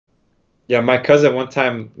Yeah, my cousin one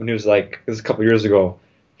time when he was like, this was a couple years ago,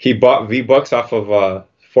 he bought V-Bucks off of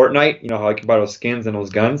Fortnite. You know how like you buy those skins and those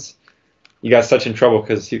guns. He got such in trouble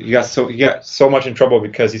because he got so much in trouble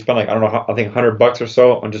because he spent like I don't know I think $100 or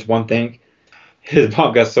so on just one thing. His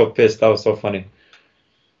mom got so pissed. That was so funny.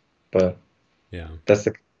 But Yeah. that's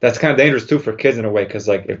kind of dangerous too for kids in a way because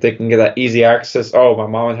like if they can get that easy access, oh my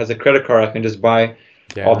mom has a credit card, I can just buy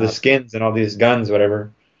all the Yeah. skins and all these guns,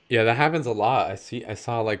 whatever. Yeah, that happens a lot. I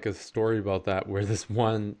saw like a story about that where this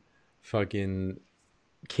one fucking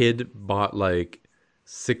kid bought like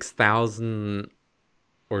 6,000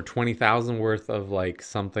 or 20,000 worth of like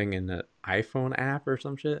something in an iPhone app or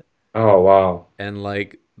some shit. Oh wow. And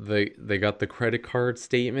like they got the credit card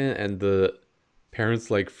statement and the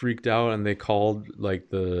parents like freaked out and they called like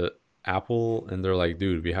the Apple and they're like,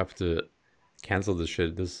 dude, we have to cancel this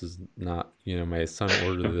shit. This is not, my son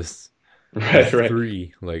ordered this. He's Right, right.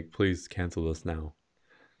 3. Like, please cancel this now.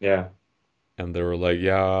 Yeah, And they were like,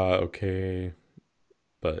 yeah, okay.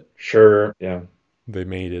 But sure. Yeah. they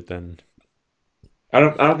made it then. I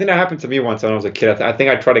don't think that happened to me once when I was a kid. I think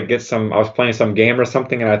I tried to get some. I was playing some game or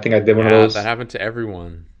something, and I think I did one of Yeah, that those. happened to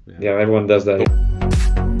everyone. Yeah. Yeah, everyone does that.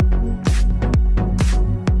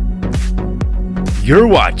 You're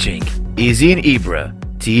watching IZZY and Ibra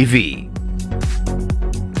TV.